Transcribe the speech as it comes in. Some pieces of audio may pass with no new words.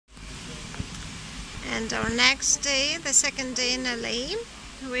And our next day, the second day in LA,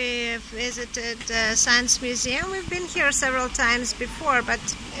 we visited the Science Museum. We've been here several times before, but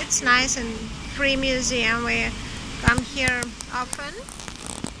it's nice and free museum. We come here often,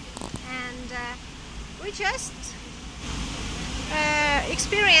 and we just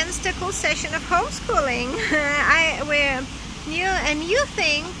experienced a cool session of homeschooling. We knew a new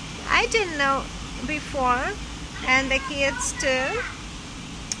thing I didn't know before, and the kids too.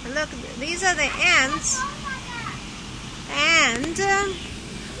 Look, these are the ants, and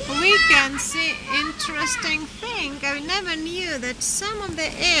we can see interesting thing. I never knew that some of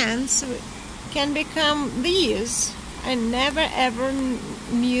the ants can become these. I never ever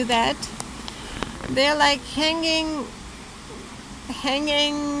knew that. They're like hanging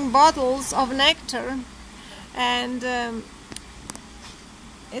bottles of nectar, and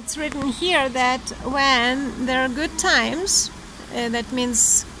it's written here that when there are good times, that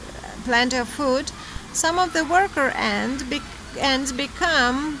means plenty of food, some of the worker ants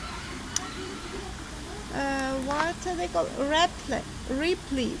become what are they called?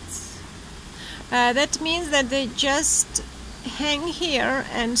 Repletes. That means that they just hang here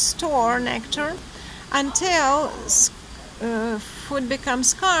and store nectar until food becomes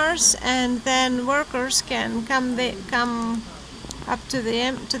scarce, and then workers can come up to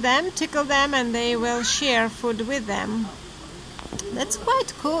them, tickle them, and they will share food with them. That's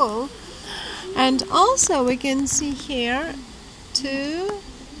quite cool. And also we can see here two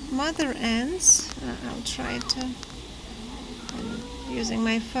mother ants. I'll try to, I'm using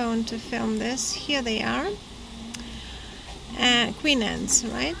my phone to film this. Here they are. Queen ants,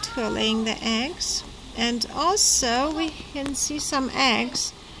 right, who are laying the eggs. And also we can see some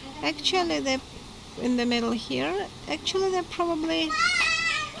eggs. Actually they're in the middle here. Actually they're probably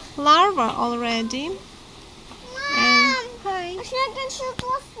larvae already. And hi.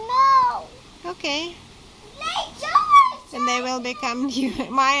 Okay. And they will become new.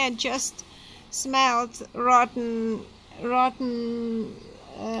 Maya just smelled rotten rat.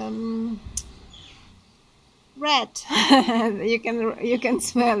 You can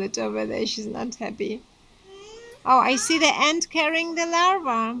smell it over there. She's not happy. Oh, I see the ant carrying the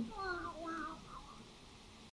larva.